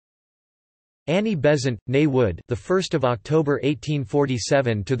Annie Besant, née Wood, the 1st of October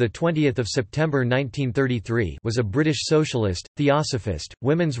 1847 to the 20th of September 1933, was a British socialist, theosophist,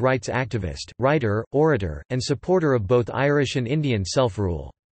 women's rights activist, writer, orator, and supporter of both Irish and Indian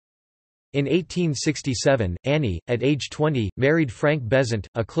self-rule. In 1867, Annie, at age 20, married Frank Besant,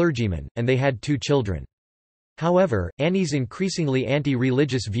 a clergyman, and they had 2 children. However, Annie's increasingly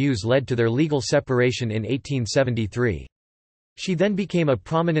anti-religious views led to their legal separation in 1873. She then became a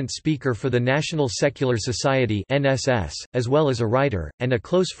prominent speaker for the National Secular Society (NSS), as well as a writer, and a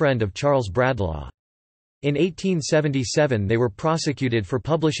close friend of Charles Bradlaugh. In 1877 they were prosecuted for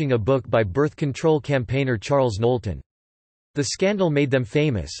publishing a book by birth control campaigner Charles Knowlton. The scandal made them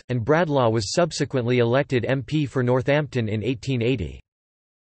famous, and Bradlaugh was subsequently elected MP for Northampton in 1880.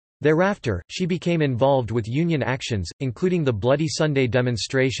 Thereafter, she became involved with union actions, including the Bloody Sunday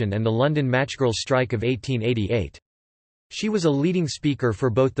demonstration and the London Matchgirls strike of 1888. She was a leading speaker for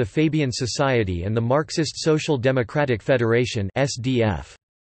both the Fabian Society and the Marxist Social Democratic Federation (SDF).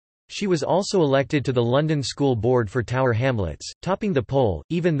 She was also elected to the London School Board for Tower Hamlets, topping the poll,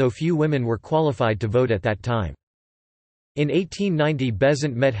 even though few women were qualified to vote at that time. In 1890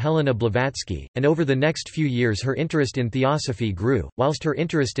 Besant met Helena Blavatsky, and over the next few years her interest in Theosophy grew, whilst her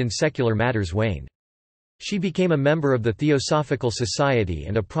interest in secular matters waned. She became a member of the Theosophical Society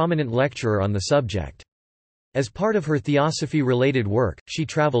and a prominent lecturer on the subject. As part of her Theosophy-related work, she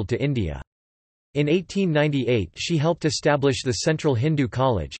travelled to India. In 1898 she helped establish the Central Hindu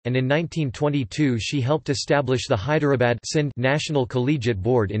College, and in 1922 she helped establish the Hyderabad Sindh National Collegiate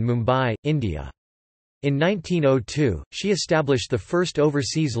Board in Mumbai, India. In 1902, she established the first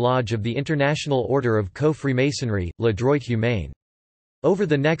overseas lodge of the International Order of Co-freemasonry, Le Droit Humain. Over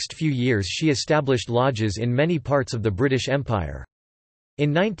the next few years she established lodges in many parts of the British Empire.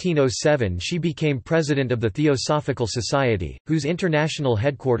 In 1907 she became president of the Theosophical Society, whose international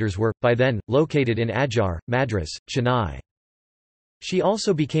headquarters were, by then, located in Adyar, Madras, Chennai. She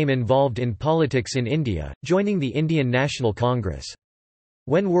also became involved in politics in India, joining the Indian National Congress.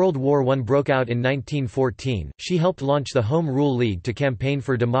 When World War I broke out in 1914, she helped launch the Home Rule League to campaign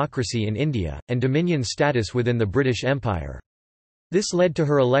for democracy in India, and dominion status within the British Empire. This led to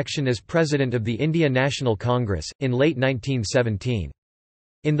her election as president of the India National Congress, in late 1917.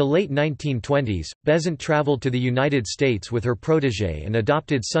 In the late 1920s, Besant travelled to the United States with her protégé and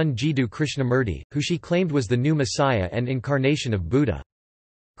adopted son Jiddu Krishnamurti, who she claimed was the new Messiah and incarnation of Buddha.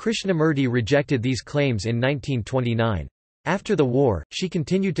 Krishnamurti rejected these claims in 1929. After the war, she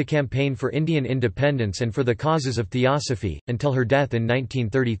continued to campaign for Indian independence and for the causes of Theosophy, until her death in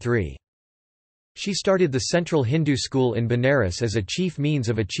 1933. She started the Central Hindu School in Benares as a chief means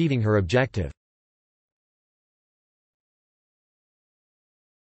of achieving her objective.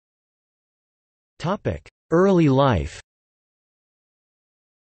 Early life.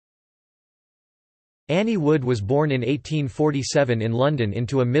 Annie Wood was born in 1847 in London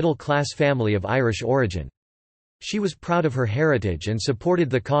into a middle-class family of Irish origin. She was proud of her heritage and supported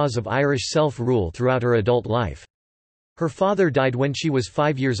the cause of Irish self-rule throughout her adult life. Her father died when she was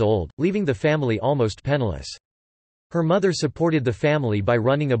 5 years old, leaving the family almost penniless. Her mother supported the family by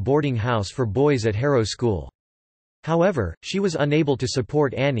running a boarding house for boys at Harrow School. However, she was unable to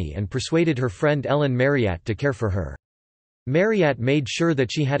support Annie and persuaded her friend Ellen Marryat to care for her. Marryat made sure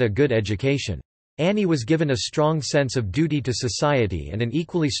that she had a good education. Annie was given a strong sense of duty to society and an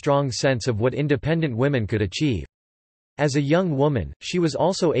equally strong sense of what independent women could achieve. As a young woman, she was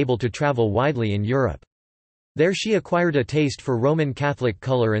also able to travel widely in Europe. There she acquired a taste for Roman Catholic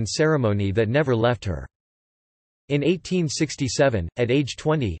color and ceremony that never left her. In 1867, at age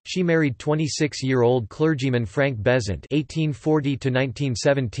 20, she married 26-year-old clergyman Frank Besant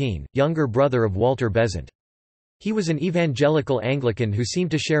 (1840–1917), younger brother of Walter Besant. He was an evangelical Anglican who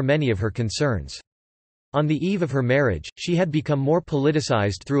seemed to share many of her concerns. On the eve of her marriage, she had become more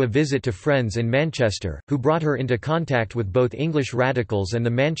politicized through a visit to friends in Manchester, who brought her into contact with both English radicals and the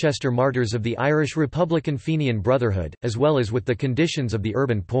Manchester martyrs of the Irish Republican Fenian Brotherhood, as well as with the conditions of the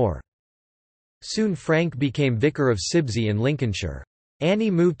urban poor. Soon Frank became vicar of Sibsey in Lincolnshire.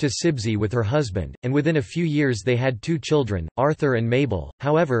 Annie moved to Sibsey with her husband, and within a few years they had 2 children, Arthur and Mabel.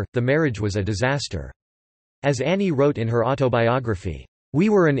 However, the marriage was a disaster. As Annie wrote in her autobiography, "We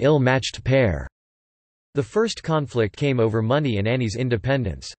were an ill-matched pair." The first conflict came over money and Annie's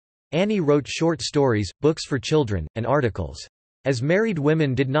independence. Annie wrote short stories, books for children, and articles. As married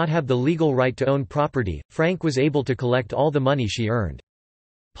women did not have the legal right to own property, Frank was able to collect all the money she earned.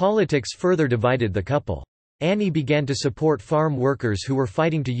 Politics further divided the couple. Annie began to support farm workers who were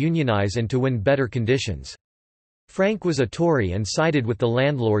fighting to unionize and to win better conditions. Frank was a Tory and sided with the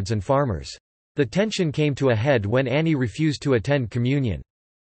landlords and farmers. The tension came to a head when Annie refused to attend communion.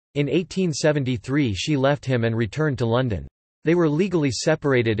 In 1873 she left him and returned to London. They were legally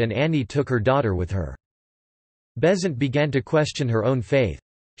separated and Annie took her daughter with her. Besant began to question her own faith.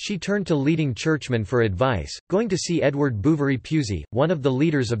 She turned to leading churchmen for advice, going to see Edward Bouverie Pusey, one of the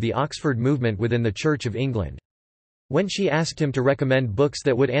leaders of the Oxford movement within the Church of England. When she asked him to recommend books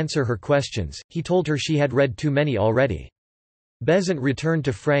that would answer her questions, he told her she had read too many already. Besant returned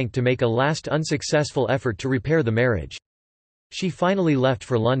to Frank to make a last unsuccessful effort to repair the marriage. She finally left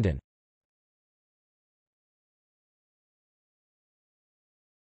for London.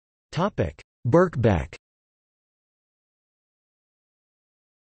 Birkbeck.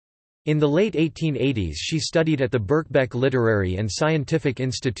 In the late 1880s she studied at the Birkbeck Literary and Scientific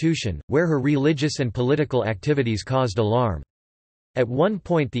Institution, where her religious and political activities caused alarm. At one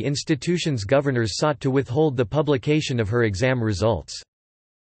point the institution's governors sought to withhold the publication of her exam results.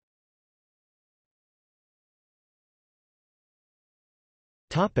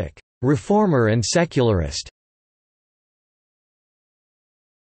 Reformer and secularist.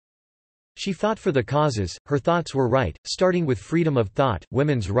 She fought for the causes, her thoughts were right, starting with freedom of thought,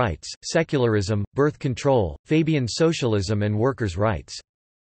 women's rights, secularism, birth control, Fabian socialism and workers' rights.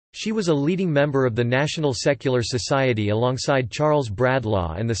 She was a leading member of the National Secular Society alongside Charles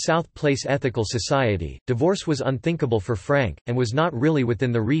Bradlaugh and the South Place Ethical Society. Divorce was unthinkable for Frank, and was not really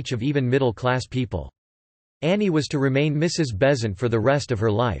within the reach of even middle-class people. Annie was to remain Mrs. Besant for the rest of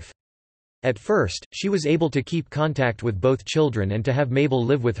her life. At first, she was able to keep contact with both children and to have Mabel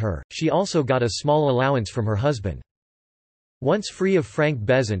live with her. She also got a small allowance from her husband. Once free of Frank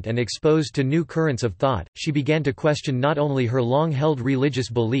Besant and exposed to new currents of thought, she began to question not only her long-held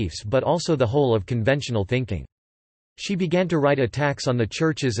religious beliefs but also the whole of conventional thinking. She began to write attacks on the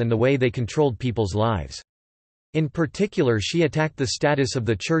churches and the way they controlled people's lives. In particular, she attacked the status of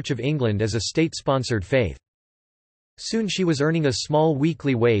the Church of England as a state-sponsored faith. Soon she was earning a small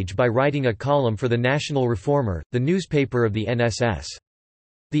weekly wage by writing a column for the National Reformer, the newspaper of the NSS.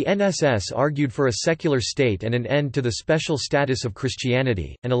 The NSS argued for a secular state and an end to the special status of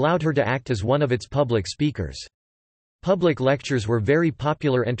Christianity, and allowed her to act as one of its public speakers. Public lectures were very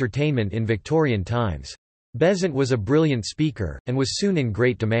popular entertainment in Victorian times. Besant was a brilliant speaker, and was soon in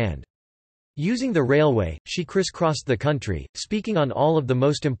great demand. Using the railway, she crisscrossed the country, speaking on all of the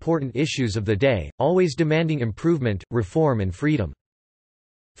most important issues of the day, always demanding improvement, reform and freedom.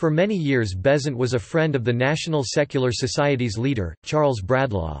 For many years Besant was a friend of the National Secular Society's leader, Charles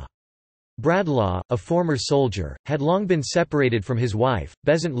Bradlaugh. Bradlaugh, a former soldier, had long been separated from his wife.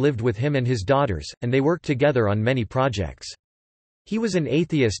 Besant lived with him and his daughters, and they worked together on many projects. He was an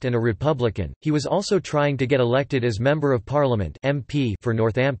atheist and a Republican. He was also trying to get elected as Member of Parliament (MP) for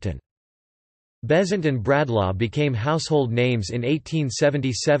Northampton. Besant and Bradlaugh became household names in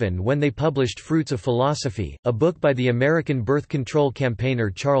 1877 when they published Fruits of Philosophy, a book by the American birth control campaigner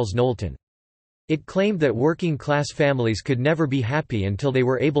Charles Knowlton. It claimed that working-class families could never be happy until they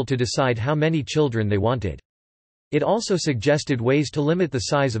were able to decide how many children they wanted. It also suggested ways to limit the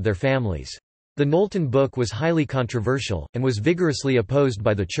size of their families. The Knowlton book was highly controversial, and was vigorously opposed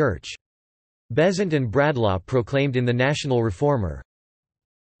by the Church. Besant and Bradlaugh proclaimed in the National Reformer,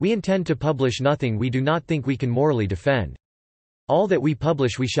 "We intend to publish nothing we do not think we can morally defend. All that we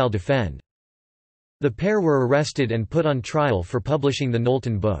publish we shall defend." The pair were arrested and put on trial for publishing the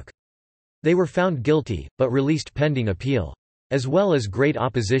Knowlton book. They were found guilty, but released pending appeal. As well as great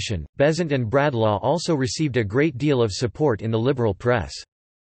opposition, Besant and Bradlaugh also received a great deal of support in the liberal press.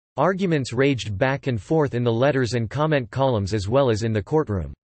 Arguments raged back and forth in the letters and comment columns as well as in the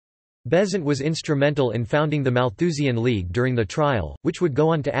courtroom. Besant was instrumental in founding the Malthusian League during the trial, which would go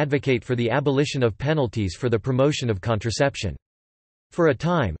on to advocate for the abolition of penalties for the promotion of contraception. For a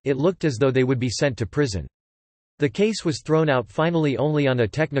time, it looked as though they would be sent to prison. The case was thrown out finally only on a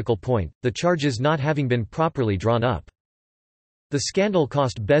technical point, the charges not having been properly drawn up. The scandal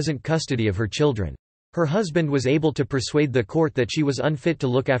cost Besant custody of her children. Her husband was able to persuade the court that she was unfit to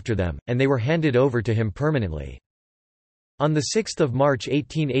look after them, and they were handed over to him permanently. On 6 March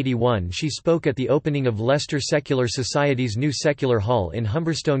 1881 she spoke at the opening of Leicester Secular Society's new secular hall in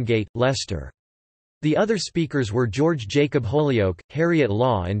Humberstone Gate, Leicester. The other speakers were George Jacob Holyoake, Harriet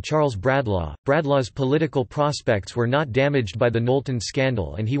Law and Charles Bradlaugh. Bradlaugh's political prospects were not damaged by the Knowlton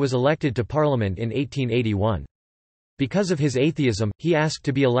scandal and he was elected to Parliament in 1881. Because of his atheism, he asked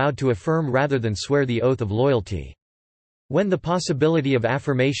to be allowed to affirm rather than swear the oath of loyalty. When the possibility of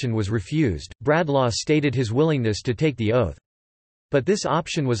affirmation was refused, Bradlaugh stated his willingness to take the oath. But this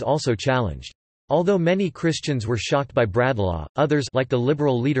option was also challenged. Although many Christians were shocked by Bradlaugh, others like the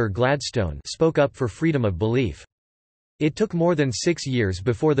Liberal leader Gladstone spoke up for freedom of belief. It took more than 6 years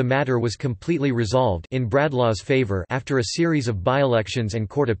before the matter was completely resolved in Bradlaugh's favour after a series of by-elections and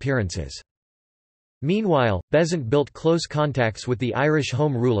court appearances. Meanwhile, Besant built close contacts with the Irish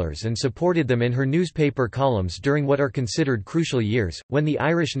Home Rulers and supported them in her newspaper columns during what are considered crucial years, when the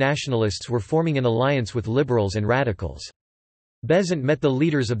Irish nationalists were forming an alliance with liberals and radicals. Besant met the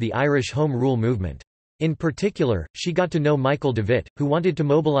leaders of the Irish Home Rule movement. In particular, she got to know Michael de Witt, who wanted to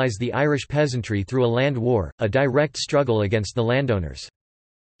mobilise the Irish peasantry through a land war, a direct struggle against the landowners.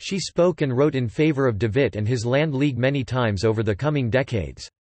 She spoke and wrote in favour of de Witt and his Land League many times over the coming decades.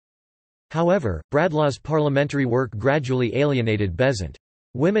 However, Bradlaugh's parliamentary work gradually alienated Besant.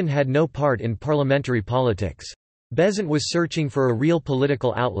 Women had no part in parliamentary politics. Besant was searching for a real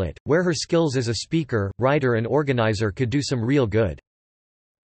political outlet, where her skills as a speaker, writer and organizer could do some real good.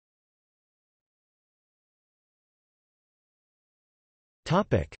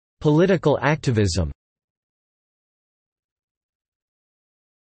 Political activism.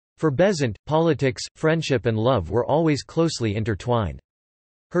 For Besant, politics, friendship and love were always closely intertwined.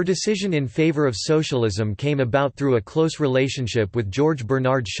 Her decision in favour of socialism came about through a close relationship with George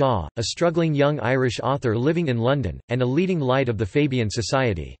Bernard Shaw, a struggling young Irish author living in London, and a leading light of the Fabian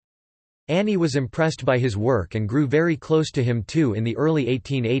Society. Annie was impressed by his work and grew very close to him too in the early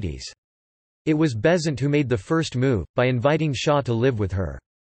 1880s. It was Besant who made the first move, by inviting Shaw to live with her.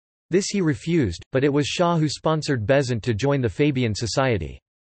 This he refused, but it was Shaw who sponsored Besant to join the Fabian Society.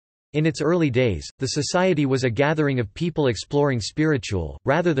 In its early days, the society was a gathering of people exploring spiritual,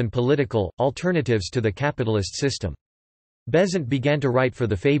 rather than political, alternatives to the capitalist system. Besant began to write for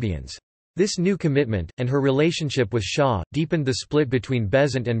the Fabians. This new commitment, and her relationship with Shaw, deepened the split between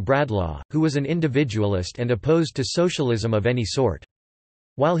Besant and Bradlaugh, who was an individualist and opposed to socialism of any sort.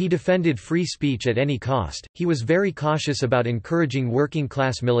 While he defended free speech at any cost, he was very cautious about encouraging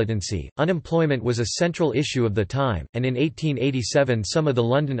working-class militancy. Unemployment was a central issue of the time, and in 1887 some of the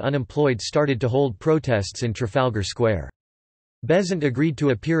London unemployed started to hold protests in Trafalgar Square. Besant agreed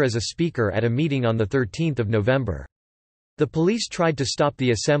to appear as a speaker at a meeting on 13 November. The police tried to stop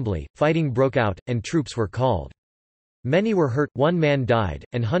the assembly, fighting broke out, and troops were called. Many were hurt, one man died,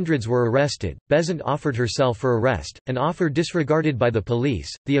 and hundreds were arrested. Besant offered herself for arrest, an offer disregarded by the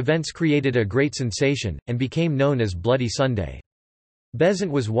police. The events created a great sensation, and became known as Bloody Sunday.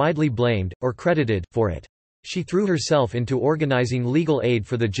 Besant was widely blamed, or credited, for it. She threw herself into organizing legal aid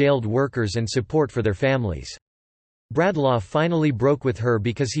for the jailed workers and support for their families. Bradlaugh finally broke with her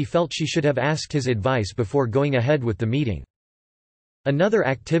because he felt she should have asked his advice before going ahead with the meeting. Another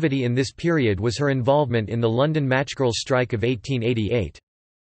activity in this period was her involvement in the London Matchgirls' strike of 1888.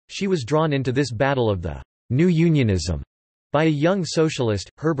 She was drawn into this battle of the New Unionism by a young socialist,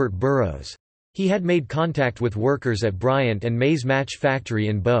 Herbert Burroughs. He had made contact with workers at Bryant and May's Match Factory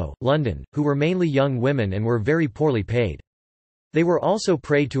in Bow, London, who were mainly young women and were very poorly paid. They were also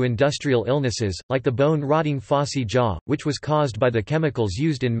prey to industrial illnesses, like the bone-rotting phossy jaw, which was caused by the chemicals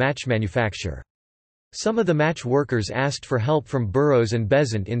used in match manufacture. Some of the match workers asked for help from Burroughs and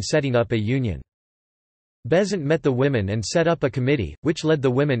Besant in setting up a union. Besant met the women and set up a committee, which led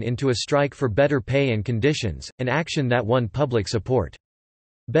the women into a strike for better pay and conditions, an action that won public support.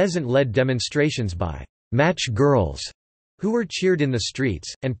 Besant led demonstrations by match girls, who were cheered in the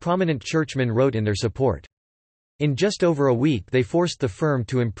streets, and prominent churchmen wrote in their support. In just over a week they forced the firm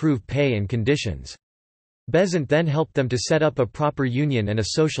to improve pay and conditions. Besant then helped them to set up a proper union and a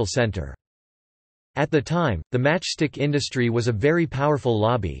social center. At the time, the matchstick industry was a very powerful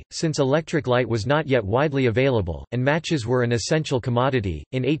lobby, since electric light was not yet widely available, and matches were an essential commodity.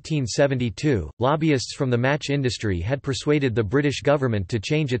 In 1872, lobbyists from the match industry had persuaded the British government to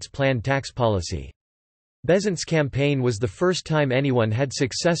change its planned tax policy. Besant's campaign was the first time anyone had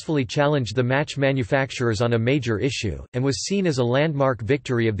successfully challenged the match manufacturers on a major issue, and was seen as a landmark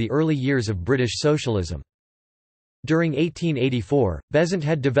victory of the early years of British socialism. During 1884, Besant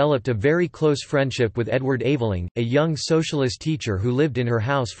had developed a very close friendship with Edward Aveling, a young socialist teacher who lived in her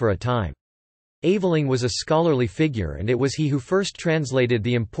house for a time. Aveling was a scholarly figure, and it was he who first translated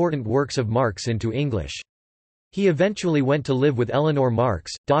the important works of Marx into English. He eventually went to live with Eleanor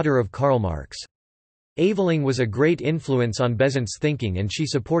Marx, daughter of Karl Marx. Aveling was a great influence on Besant's thinking and she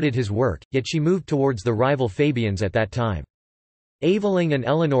supported his work, yet she moved towards the rival Fabians at that time. Aveling and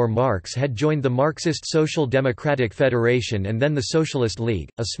Eleanor Marx had joined the Marxist Social Democratic Federation and then the Socialist League,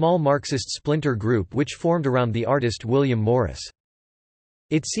 a small Marxist splinter group which formed around the artist William Morris.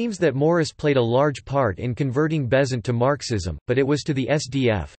 It seems that Morris played a large part in converting Besant to Marxism, but it was to the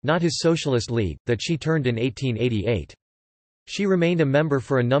SDF, not his Socialist League, that she turned in 1888. She remained a member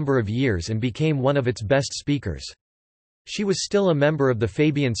for a number of years and became one of its best speakers. She was still a member of the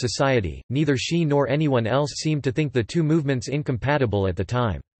Fabian Society. Neither she nor anyone else seemed to think the two movements incompatible at the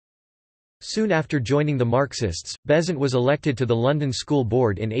time. Soon after joining the Marxists, Besant was elected to the London School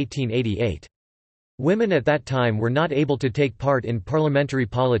Board in 1888. Women at that time were not able to take part in parliamentary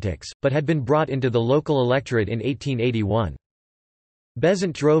politics, but had been brought into the local electorate in 1881.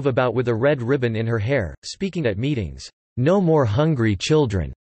 Besant drove about with a red ribbon in her hair, speaking at meetings. "No more hungry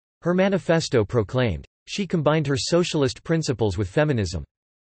children," her manifesto proclaimed. She combined her socialist principles with feminism.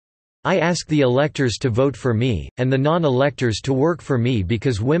 "I ask the electors to vote for me, and the non-electors to work for me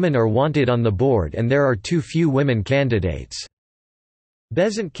because women are wanted on the board and there are too few women candidates."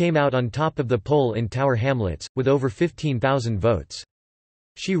 Besant came out on top of the poll in Tower Hamlets, with over 15,000 votes.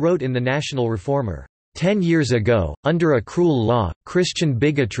 She wrote in the National Reformer, "10 years ago, under a cruel law, Christian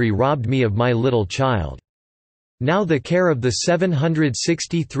bigotry robbed me of my little child. Now the care of the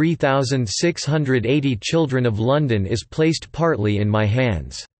 763,680 children of London is placed partly in my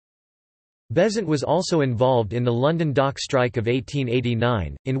hands." Besant was also involved in the London dock strike of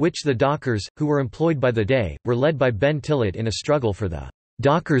 1889, in which the dockers, who were employed by the day, were led by Ben Tillett in a struggle for the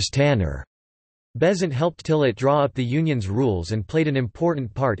dockers' tanner. Besant helped Tillett draw up the union's rules and played an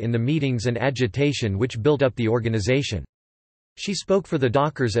important part in the meetings and agitation which built up the organisation. She spoke for the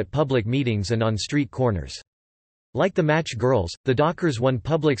dockers at public meetings and on street corners. Like the Match Girls, the dockers won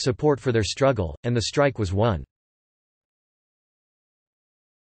public support for their struggle, and the strike was won.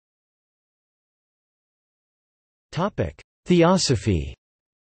 Theosophy.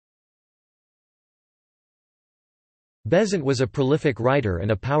 Besant was a prolific writer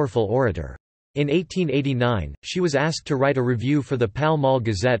and a powerful orator. In 1889, she was asked to write a review for the Pall Mall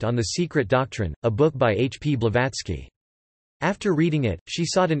Gazette on The Secret Doctrine, a book by H. P. Blavatsky. After reading it, she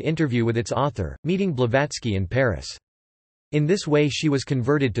sought an interview with its author, meeting Blavatsky in Paris. In this way she was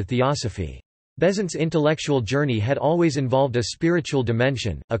converted to Theosophy. Besant's intellectual journey had always involved a spiritual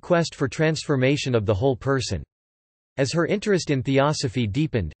dimension, a quest for transformation of the whole person. As her interest in Theosophy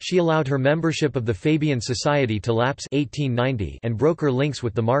deepened, she allowed her membership of the Fabian Society to lapse 1890 and broke her links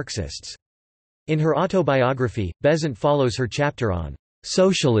with the Marxists. In her autobiography, Besant follows her chapter on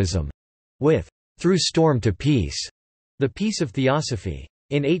socialism with "Through Storm to Peace," the peace of Theosophy.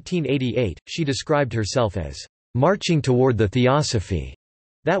 In 1888, she described herself as marching toward the Theosophy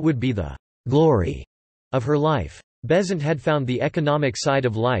that would be the glory of her life. Besant had found the economic side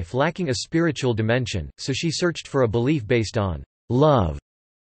of life lacking a spiritual dimension, so she searched for a belief based on love.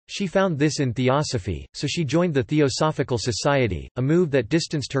 She found this in Theosophy, so she joined the Theosophical Society, a move that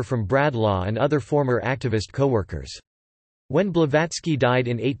distanced her from Bradlaugh and other former activist co-workers. When Blavatsky died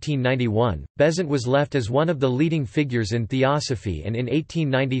in 1891, Besant was left as one of the leading figures in Theosophy, and in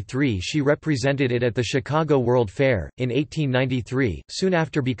 1893 she represented it at the Chicago World Fair. In 1893, soon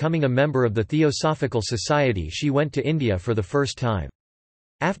after becoming a member of the Theosophical Society, she went to India for the first time.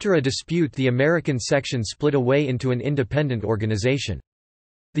 After a dispute, the American section split away into an independent organization.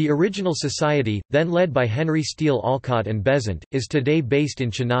 The original society, then led by Henry Steele Olcott and Besant, is today based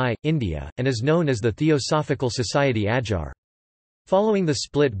in Chennai, India, and is known as the Theosophical Society Adyar. Following the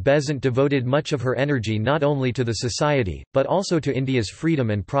split, Besant devoted much of her energy not only to the society, but also to India's freedom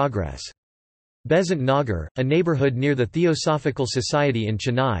and progress. Besant Nagar, a neighbourhood near the Theosophical Society in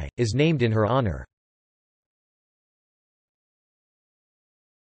Chennai, is named in her honour.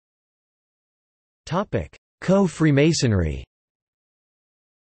 Co-freemasonry.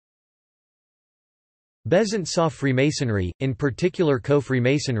 Besant saw Freemasonry, in particular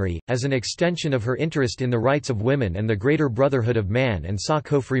Co-freemasonry, as an extension of her interest in the rights of women and the greater brotherhood of man, and saw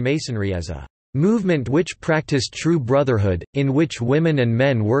Co-freemasonry as a movement which practiced true brotherhood, in which women and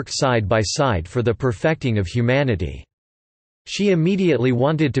men work side by side for the perfecting of humanity. She immediately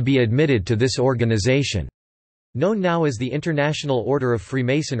wanted to be admitted to this organization, known now as the International Order of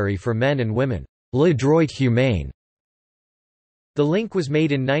Freemasonry for Men and Women, Le Droit Humain. The link was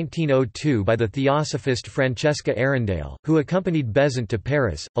made in 1902 by the Theosophist Francesca Arundel, who accompanied Besant to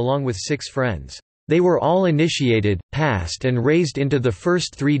Paris, along with 6 friends. They were all initiated, passed and raised into the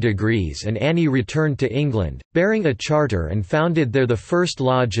first 3 degrees, and Annie returned to England, bearing a charter, and founded there the first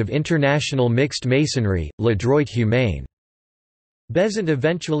lodge of international mixed masonry, Le Droit Humain. Besant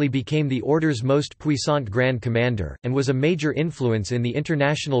eventually became the order's most puissant Grand Commander, and was a major influence in the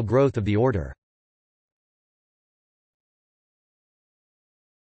international growth of the order.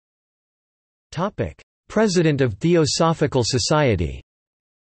 President of Theosophical Society.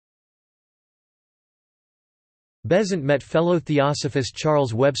 Besant met fellow Theosophist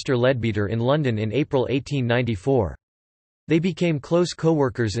Charles Webster Leadbeater in London in April 1894. They became close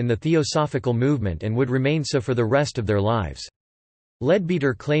co-workers in the Theosophical movement and would remain so for the rest of their lives.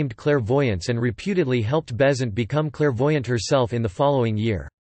 Leadbeater claimed clairvoyance and reputedly helped Besant become clairvoyant herself in the following year.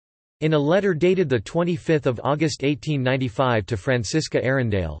 In a letter dated 25 August 1895 to Francisca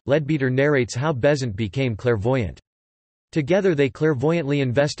Arundel, Leadbeater narrates how Besant became clairvoyant. Together they clairvoyantly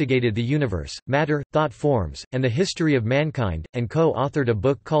investigated the universe, matter, thought forms, and the history of mankind, and co-authored a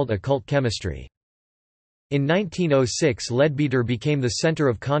book called Occult Chemistry. In 1906 Leadbeater became the center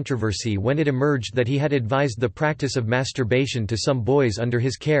of controversy when it emerged that he had advised the practice of masturbation to some boys under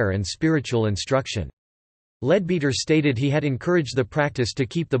his care and spiritual instruction. Leadbeater stated he had encouraged the practice to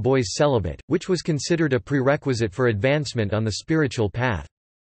keep the boys celibate, which was considered a prerequisite for advancement on the spiritual path.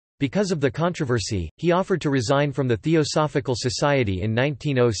 Because of the controversy, he offered to resign from the Theosophical Society in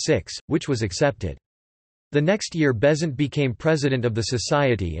 1906, which was accepted. The next year Besant became president of the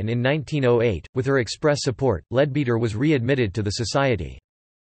society, and in 1908, with her express support, Leadbeater was readmitted to the society.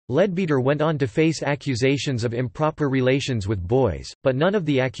 Leadbeater went on to face accusations of improper relations with boys, but none of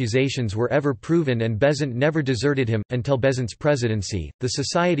the accusations were ever proven and Besant never deserted him. Until Besant's presidency, the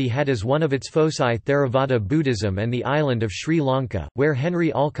society had as one of its foci Theravada Buddhism and the island of Sri Lanka, where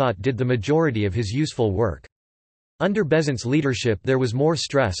Henry Alcott did the majority of his useful work. Under Besant's leadership there was more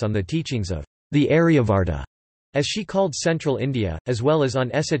stress on the teachings of the Aryavarta, as she called Central India, as well as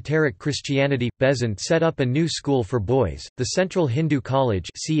on esoteric Christianity. Besant set up a new school for boys, the Central Hindu College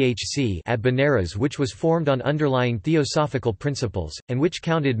at Benares, which was formed on underlying theosophical principles, and which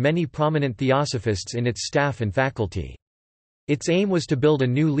counted many prominent theosophists in its staff and faculty. Its aim was to build a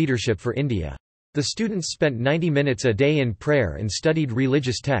new leadership for India. The students spent 90 minutes a day in prayer and studied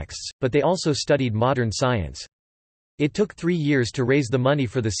religious texts, but they also studied modern science. It took 3 years to raise the money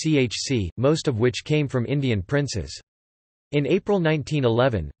for the CHC, most of which came from Indian princes. In April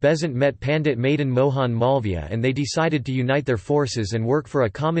 1911, Besant met Pandit Madan Mohan Malviya and they decided to unite their forces and work for a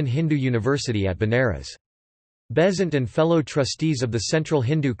common Hindu university at Benares. Besant and fellow trustees of the Central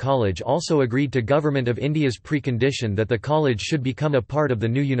Hindu College also agreed to Government of India's precondition that the college should become a part of the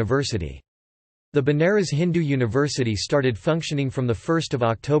new university. The Benares Hindu University started functioning from 1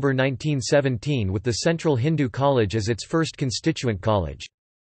 October 1917 with the Central Hindu College as its first constituent college.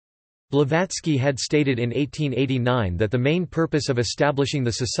 Blavatsky had stated in 1889 that the main purpose of establishing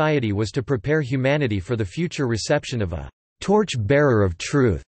the society was to prepare humanity for the future reception of a torch-bearer of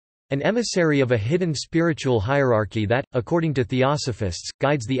truth, an emissary of a hidden spiritual hierarchy that, according to Theosophists,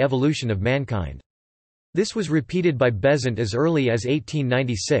 guides the evolution of mankind. This was repeated by Besant as early as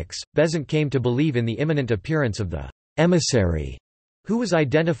 1896. Besant came to believe in the imminent appearance of the emissary, who was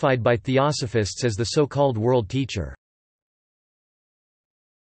identified by Theosophists as the so-called world teacher.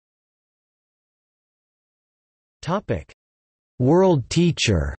 Topic: World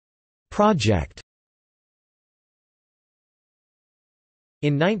Teacher Project.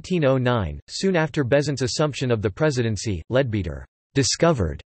 In 1909, soon after Besant's assumption of the presidency, Leadbeater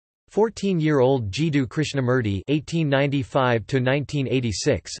discovered 14-year-old Jiddu Krishnamurti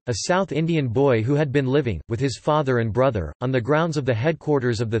 (1895–1986), a South Indian boy who had been living, with his father and brother, on the grounds of the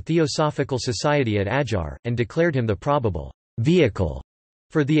headquarters of the Theosophical Society at Adyar, and declared him the probable vehicle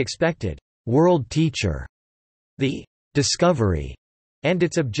for the expected world teacher. The discovery and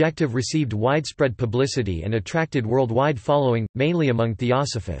its objective received widespread publicity and attracted worldwide following, mainly among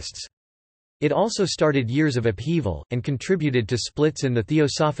Theosophists. It also started years of upheaval, and contributed to splits in the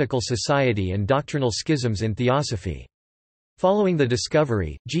Theosophical Society and doctrinal schisms in Theosophy. Following the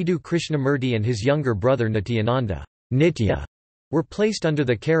discovery, Jiddu Krishnamurti and his younger brother Nityananda Nitya were placed under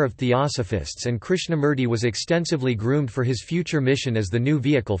the care of Theosophists, and Krishnamurti was extensively groomed for his future mission as the new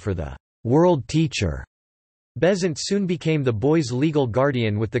vehicle for the world teacher. Besant soon became the boys' legal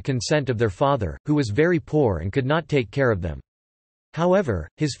guardian with the consent of their father, who was very poor and could not take care of them. However,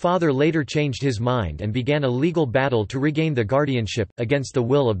 his father later changed his mind and began a legal battle to regain the guardianship, against the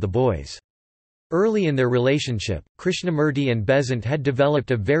will of the boys. Early in their relationship, Krishnamurti and Besant had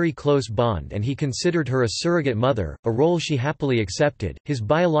developed a very close bond and he considered her a surrogate mother, a role she happily accepted. His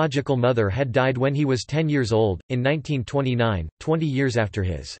biological mother had died when he was 10 years old, in 1929, 20 years after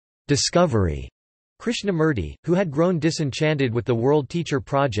his discovery. Krishnamurti, who had grown disenchanted with the World Teacher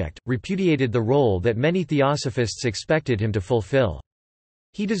Project, repudiated the role that many Theosophists expected him to fulfill.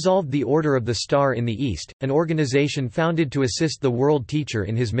 He dissolved the Order of the Star in the East, an organization founded to assist the World Teacher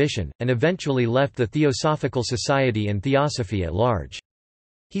in his mission, and eventually left the Theosophical Society and Theosophy at large.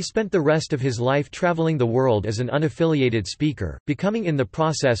 He spent the rest of his life traveling the world as an unaffiliated speaker, becoming in the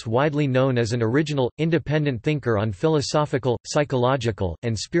process widely known as an original, independent thinker on philosophical, psychological,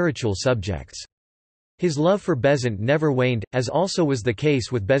 and spiritual subjects. His love for Besant never waned, as also was the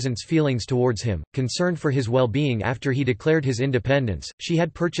case with Besant's feelings towards him, concerned for his well-being after he declared his independence. She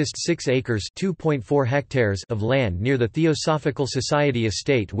had purchased 6 acres (2.4 hectares) of land near the Theosophical Society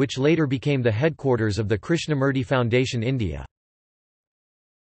estate, which later became the headquarters of the Krishnamurti Foundation India.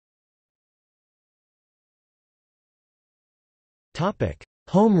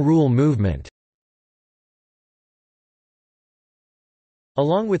 Home Rule movement.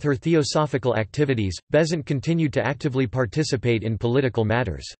 Along with her theosophical activities, Besant continued to actively participate in political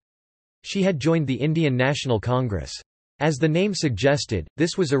matters. She had joined the Indian National Congress. As the name suggested,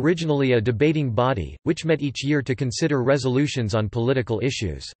 this was originally a debating body, which met each year to consider resolutions on political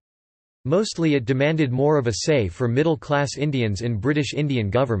issues. Mostly it demanded more of a say for middle-class Indians in British Indian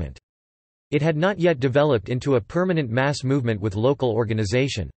government. It had not yet developed into a permanent mass movement with local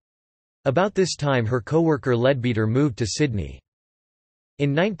organisation. About this time her co-worker Leadbeater moved to Sydney.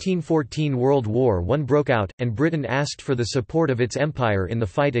 In 1914 World War I broke out, and Britain asked for the support of its empire in the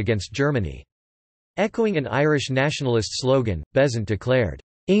fight against Germany. Echoing an Irish nationalist slogan, Besant declared,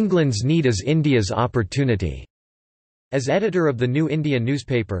 "England's need is India's opportunity." As editor of the New India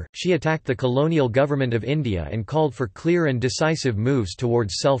newspaper, she attacked the colonial government of India and called for clear and decisive moves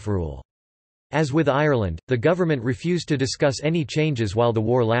towards self-rule. As with Ireland, the government refused to discuss any changes while the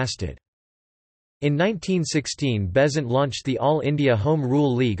war lasted. In 1916 Besant launched the All India Home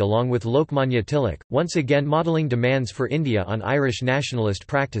Rule League along with Lokmanya Tilak, once again modelling demands for India on Irish nationalist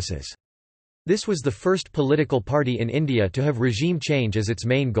practices. This was the first political party in India to have regime change as its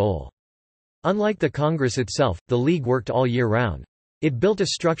main goal. Unlike the Congress itself, the League worked all year round. It built a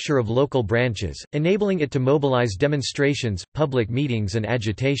structure of local branches, enabling it to mobilize demonstrations, public meetings and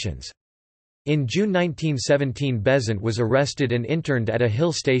agitations. In June 1917 Besant was arrested and interned at a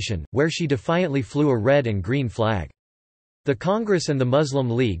hill station, where she defiantly flew a red and green flag. The Congress and the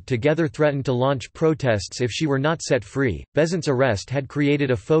Muslim League together threatened to launch protests if she were not set free. Besant's arrest had created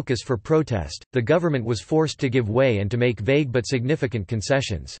a focus for protest. The government was forced to give way and to make vague but significant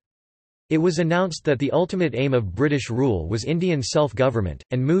concessions. It was announced that the ultimate aim of British rule was Indian self-government,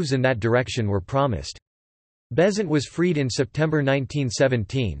 and moves in that direction were promised. Besant was freed in September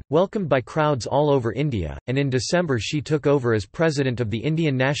 1917, welcomed by crowds all over India, and in December she took over as president of the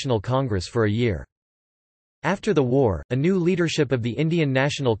Indian National Congress for a year. After the war, a new leadership of the Indian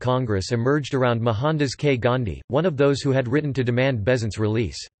National Congress emerged around Mohandas K. Gandhi, one of those who had written to demand Besant's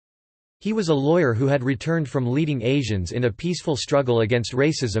release. He was a lawyer who had returned from leading Asians in a peaceful struggle against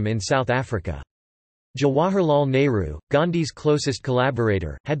racism in South Africa. Jawaharlal Nehru, Gandhi's closest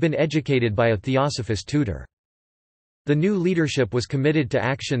collaborator, had been educated by a Theosophist tutor. The new leadership was committed to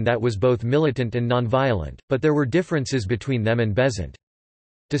action that was both militant and nonviolent, but there were differences between them and Besant.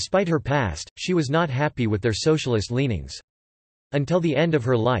 Despite her past, she was not happy with their socialist leanings. Until the end of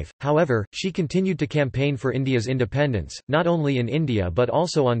her life, however, she continued to campaign for India's independence, not only in India but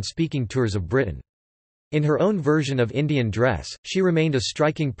also on speaking tours of Britain. In her own version of Indian dress, she remained a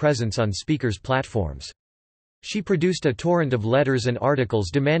striking presence on speakers' platforms. She produced a torrent of letters and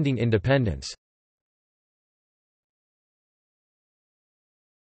articles demanding independence.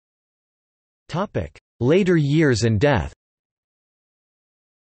 Later years and death.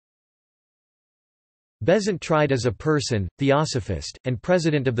 Besant tried as a person, theosophist, and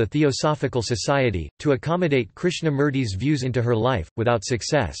president of the Theosophical Society, to accommodate Krishnamurti's views into her life. Without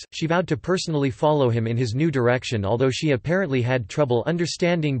success, she vowed to personally follow him in his new direction, although she apparently had trouble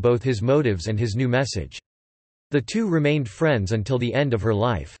understanding both his motives and his new message. The two remained friends until the end of her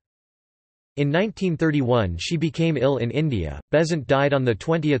life. In 1931 she became ill in India. Besant died on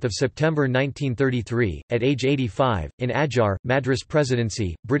 20 September 1933, at age 85, in Ajar, Madras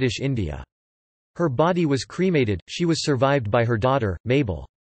Presidency, British India. Her body was cremated. She was survived by her daughter, Mabel.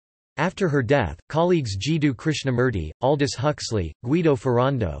 After her death, colleagues Jiddu Krishnamurti, Aldous Huxley, Guido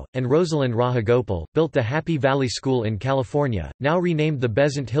Ferrando, and Rosalind Rajagopal, built the Happy Valley School in California, now renamed the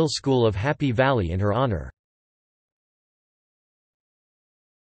Besant Hill School of Happy Valley in her honor.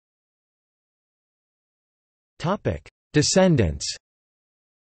 Descendants.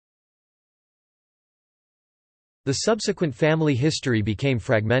 The subsequent family history became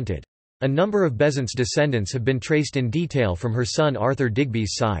fragmented. A number of Besant's descendants have been traced in detail from her son Arthur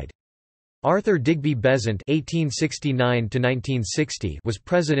Digby's side. Arthur Digby Besant (1869–1960) was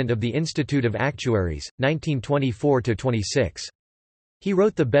president of the Institute of Actuaries, 1924–26. He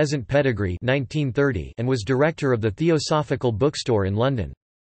wrote the Besant Pedigree (1930) and was director of the Theosophical bookstore in London.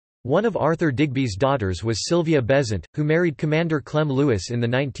 One of Arthur Digby's daughters was Sylvia Besant, who married Commander Clem Lewis in the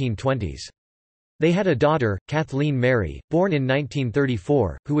 1920s. They had a daughter, Kathleen Mary, born in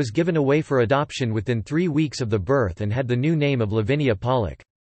 1934, who was given away for adoption within 3 weeks of the birth and had the new name of Lavinia Pollock.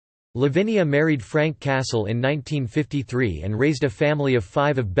 Lavinia married Frank Castle in 1953 and raised a family of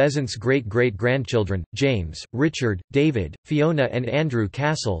 5 of Besant's great-great-grandchildren, James, Richard, David, Fiona and Andrew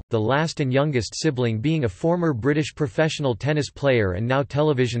Castle, the last and youngest sibling being a former British professional tennis player and now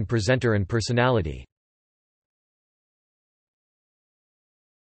television presenter and personality.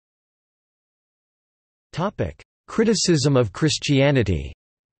 Criticism of Christianity.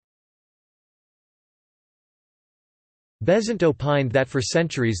 Besant opined that for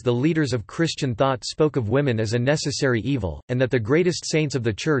centuries the leaders of Christian thought spoke of women as a necessary evil, and that the greatest saints of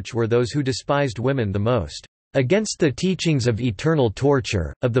the Church were those who despised women the most. Against the teachings of eternal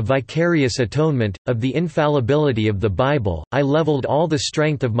torture, of the vicarious atonement, of the infallibility of the Bible, I leveled all the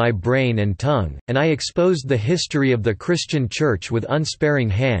strength of my brain and tongue, and I exposed the history of the Christian Church with unsparing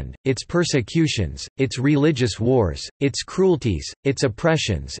hand, its persecutions, its religious wars, its cruelties, its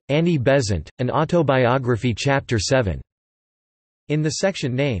oppressions. Annie Besant, An Autobiography, Chapter 7. In the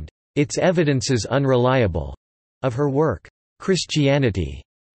section named, "Its Evidences Unreliable," of her work, Christianity,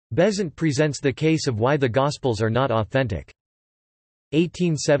 Besant presents the case of why the Gospels are not authentic.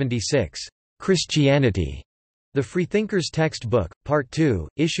 1876. Christianity. The Freethinkers Textbook, Part 2,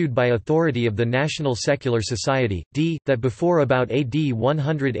 issued by authority of the National Secular Society, d. that before about AD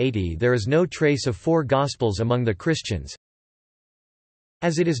 180 there is no trace of 4 Gospels among the Christians,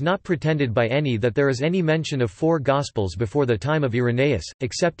 as it is not pretended by any that there is any mention of 4 Gospels before the time of Irenaeus,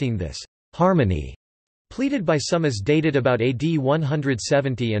 excepting this harmony, pleaded by some as dated about AD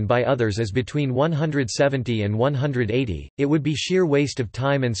 170 and by others as between 170 and 180, it would be sheer waste of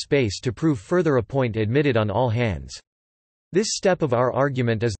time and space to prove further a point admitted on all hands. This step of our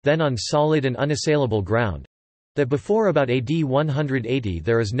argument is, then, on solid and unassailable ground, that before about AD 180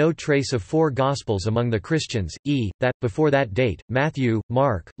 there is no trace of 4 Gospels among the Christians, that, before that date, Matthew,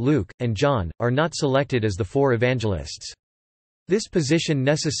 Mark, Luke, and John, are not selected as the 4 evangelists. This position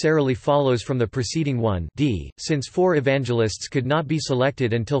necessarily follows from the preceding one, since 4 evangelists could not be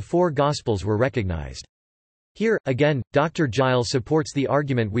selected until 4 Gospels were recognized. Here, again, Dr. Giles supports the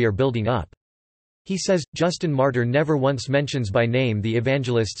argument we are building up. He says, Justin Martyr never once mentions by name the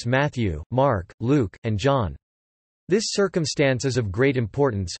evangelists Matthew, Mark, Luke, and John. This circumstance is of great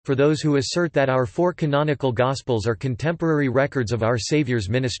importance, for those who assert that our 4 canonical Gospels are contemporary records of our Saviour's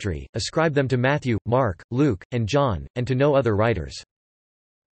ministry, ascribe them to Matthew, Mark, Luke, and John, and to no other writers.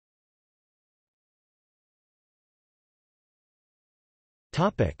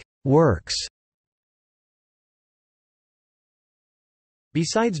 Works.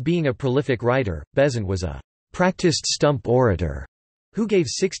 Besides being a prolific writer, Besant was a practiced stump orator, who gave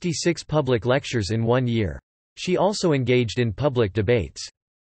 66 public lectures in 1 year. She also engaged in public debates.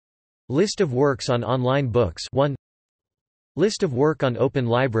 List of works on online books 1. List of work on Open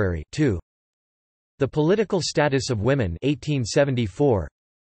Library 2. The Political Status of Women 1874.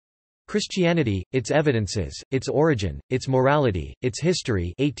 Christianity, Its Evidences, Its Origin, Its Morality, Its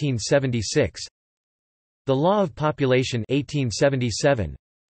History 1876. The Law of Population 1877.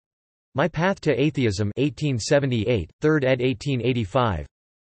 My Path to Atheism 1878, 3rd ed. 1885.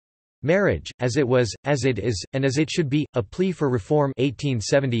 Marriage, As It Was, As It Is, and As It Should Be, A Plea for Reform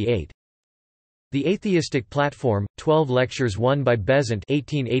 1878. The Atheistic Platform, 12 lectures, one by Besant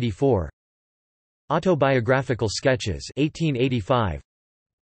 1884. Autobiographical Sketches 1885.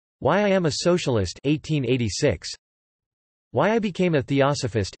 Why I Am a Socialist 1886. Why I Became a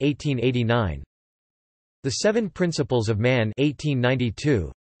Theosophist 1889. The 7 Principles of Man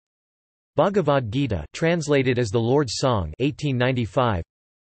 1892. Bhagavad Gita translated as The Lord's Song 1895.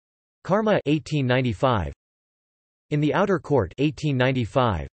 Karma 1895. In the Outer Court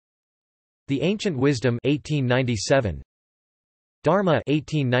 1895. The Ancient Wisdom 1897. Dharma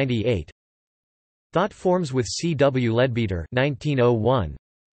 1898. Thought Forms with C. W. Leadbeater 1901.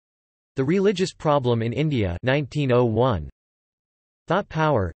 The Religious Problem in India 1901. Thought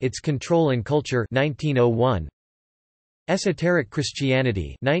Power, Its Control and Culture 1901. Esoteric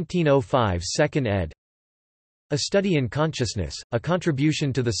Christianity 1905, 2nd ed. A Study in Consciousness, A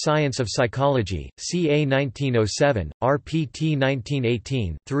Contribution to the Science of Psychology, CA 1907, RPT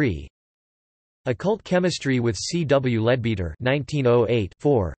 1918, 3. Occult Chemistry with C. W. Leadbeater 1908,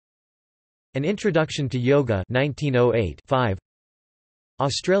 4. An Introduction to Yoga 1908, 5.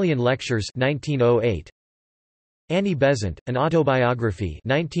 Australian Lectures 1908. Annie Besant, An Autobiography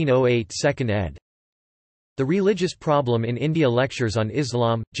 1908, 2nd ed. The Religious Problem in India Lectures on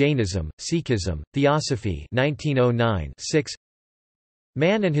Islam, Jainism, Sikhism, Theosophy 1909, 6.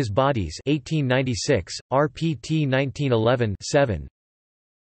 Man and His Bodies 1896, RPT 1911, 7.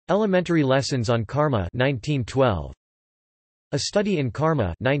 Elementary Lessons on Karma 1912. A Study in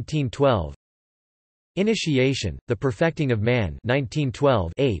Karma 1912. Initiation, The Perfecting of Man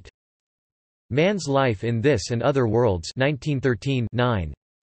 1912, 8. Man's Life in This and Other Worlds 1913 9.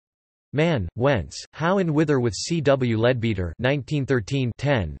 Man, Whence, How and Whither with C. W. Leadbeater 1913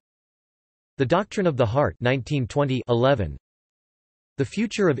 10. The Doctrine of the Heart 1920 11. The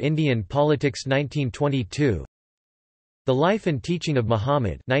Future of Indian Politics 1922. The Life and Teaching of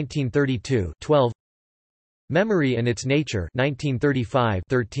Muhammad 1932 12. Memory and Its Nature 1935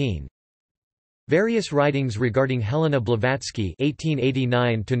 13. Various writings regarding Helena Blavatsky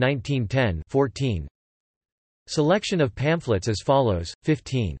 1889 to 1910 14. Selection of pamphlets as follows: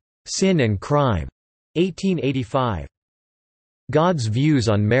 15. Sin and Crime 1885. God's Views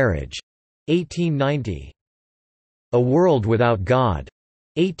on Marriage 1890. A World Without God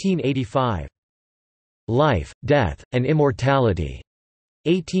 1885. Life, Death, and Immortality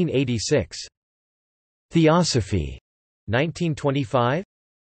 1886. Theosophy 1925.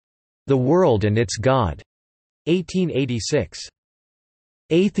 The World and Its God 1886.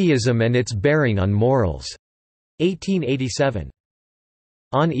 Atheism and Its Bearing on Morals 1887.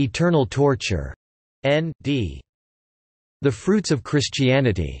 On Eternal Torture N.D. The Fruits of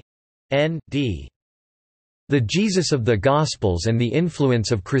Christianity N.D. The Jesus of the Gospels and the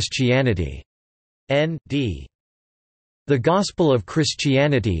Influence of Christianity N.D. The Gospel of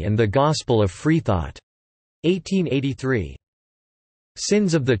Christianity and the Gospel of Freethought 1883.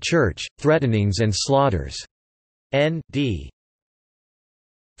 Sins of the Church, Threatenings and Slaughters N.D.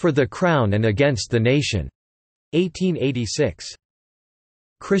 For the Crown and Against the Nation 1886.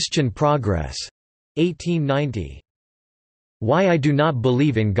 Christian Progress 1890. Why I Do Not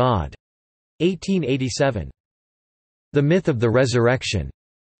Believe in God 1887. The Myth of the Resurrection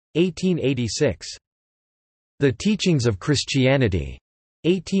 1886. The Teachings of Christianity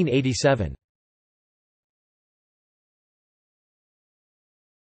 1887.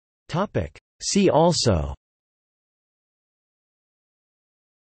 See also: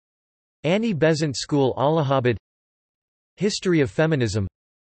 Annie Besant School, Allahabad. History of Feminism.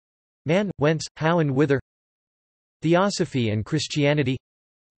 Man, Whence, How and Whither. Theosophy and Christianity.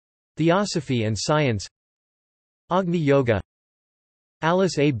 Theosophy and Science. Agni Yoga.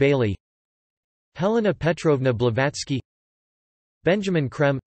 Alice A. Bailey. Helena Petrovna Blavatsky. Benjamin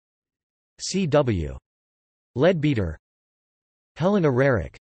Krem. C. W. Leadbeater. Helena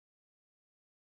Rarick.